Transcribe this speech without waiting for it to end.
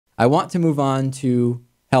I want to move on to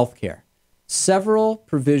healthcare. Several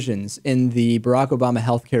provisions in the Barack Obama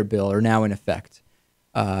healthcare bill are now in effect.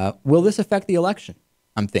 Will this affect the election?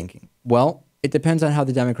 I'm thinking. Well, it depends on how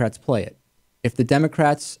the Democrats play it. If the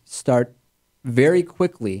Democrats start very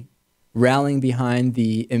quickly rallying behind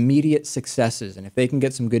the immediate successes, and if they can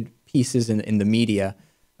get some good pieces in the media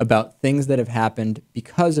about things that have happened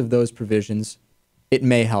because of those provisions, it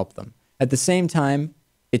may help them. At the same time,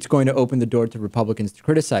 it's going to open the door to Republicans to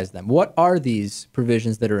criticize them. What are these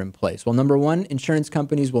provisions that are in place? Well, number one, insurance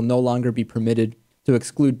companies will no longer be permitted to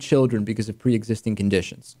exclude children because of pre-existing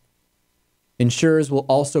conditions. Insurers will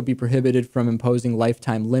also be prohibited from imposing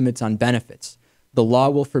lifetime limits on benefits. The law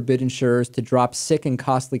will forbid insurers to drop sick and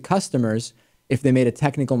costly customers if they made a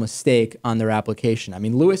technical mistake on their application. I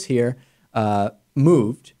mean, Lewis here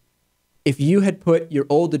moved. If you had put your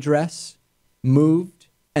old address, moved,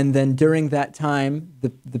 and then during that time,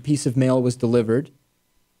 the piece of mail was delivered,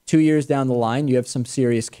 2 years down the line, you have some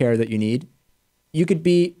serious care that you need, you could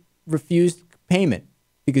be refused payment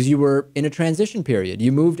because you were in a transition period.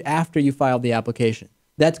 You moved after you filed the application.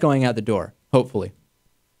 That's going out the door, hopefully.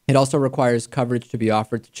 It also requires coverage to be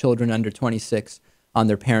offered to children under 26 on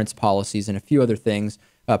their parents' policies and a few other things.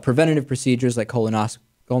 Preventative procedures like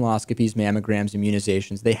colonoscopies, mammograms,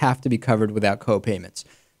 immunizations, they have to be covered without co-payments.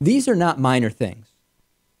 These are not minor things.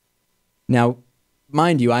 Now,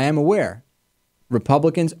 mind you, I am aware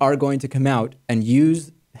Republicans are going to come out and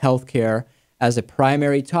use healthcare as a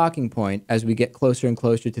primary talking point as we get closer and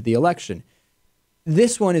closer to the election.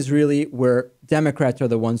 This one is really where Democrats are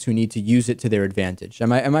the ones who need to use it to their advantage.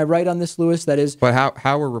 Am I right on this, Lewis? That is. But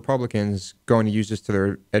how are Republicans going to use this to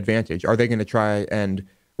their advantage? Are they going to try and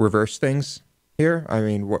reverse things here? I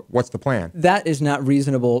mean, what's the plan? That is not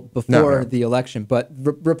reasonable before the election. But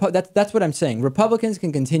that's what I'm saying. Republicans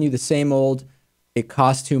can continue the same old, it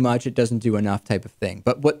costs too much, it doesn't do enough type of thing.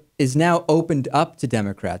 But what is now opened up to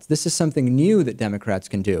Democrats, this is something new that Democrats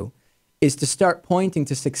can do, is to start pointing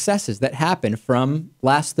to successes that happened from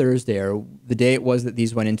last Thursday or the day it was that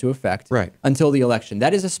these went into effect until the election.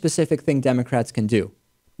 That is a specific thing Democrats can do.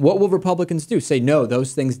 What will Republicans do? Say, no,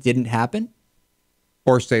 those things didn't happen?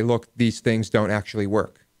 Or say, look, these things don't actually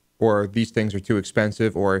work, or these things are too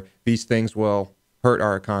expensive, or these things will hurt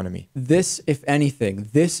our economy. This, if anything,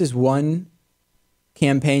 this is one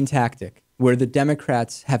campaign tactic where the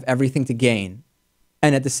Democrats have everything to gain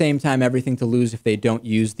and at the same time everything to lose if they don't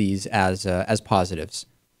use these as positives.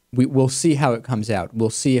 We'll see how it comes out. We'll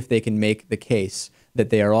see if they can make the case that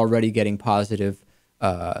they are already getting positive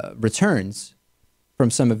returns from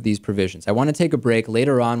some of these provisions. I want to take a break.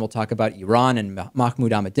 Later on, we'll talk about Iran and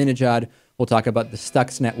Mahmoud Ahmadinejad. We'll talk about the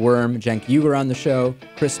Stuxnet worm. Cenk Uygur on the show.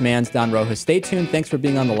 Chris Manns, Don Rojas. Stay tuned. Thanks for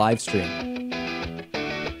being on the live stream.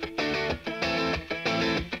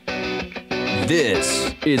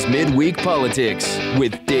 This is Midweek Politics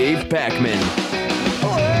with Dave Pakman.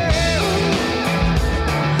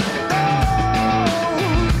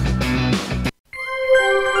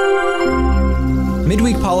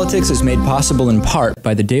 Midweek Politics is made possible in part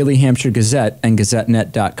by the Daily Hampshire Gazette and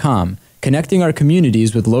GazetteNet.com, connecting our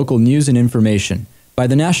communities with local news and information. By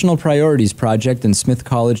the National Priorities Project and Smith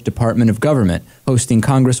College Department of Government, hosting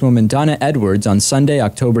Congresswoman Donna Edwards on Sunday,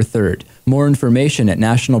 October 3rd. More information at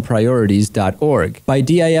nationalpriorities.org. By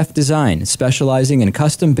DIF Design, specializing in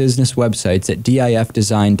custom business websites at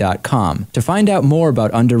difdesign.com. To find out more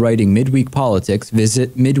about underwriting Midweek Politics,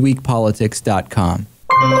 visit midweekpolitics.com.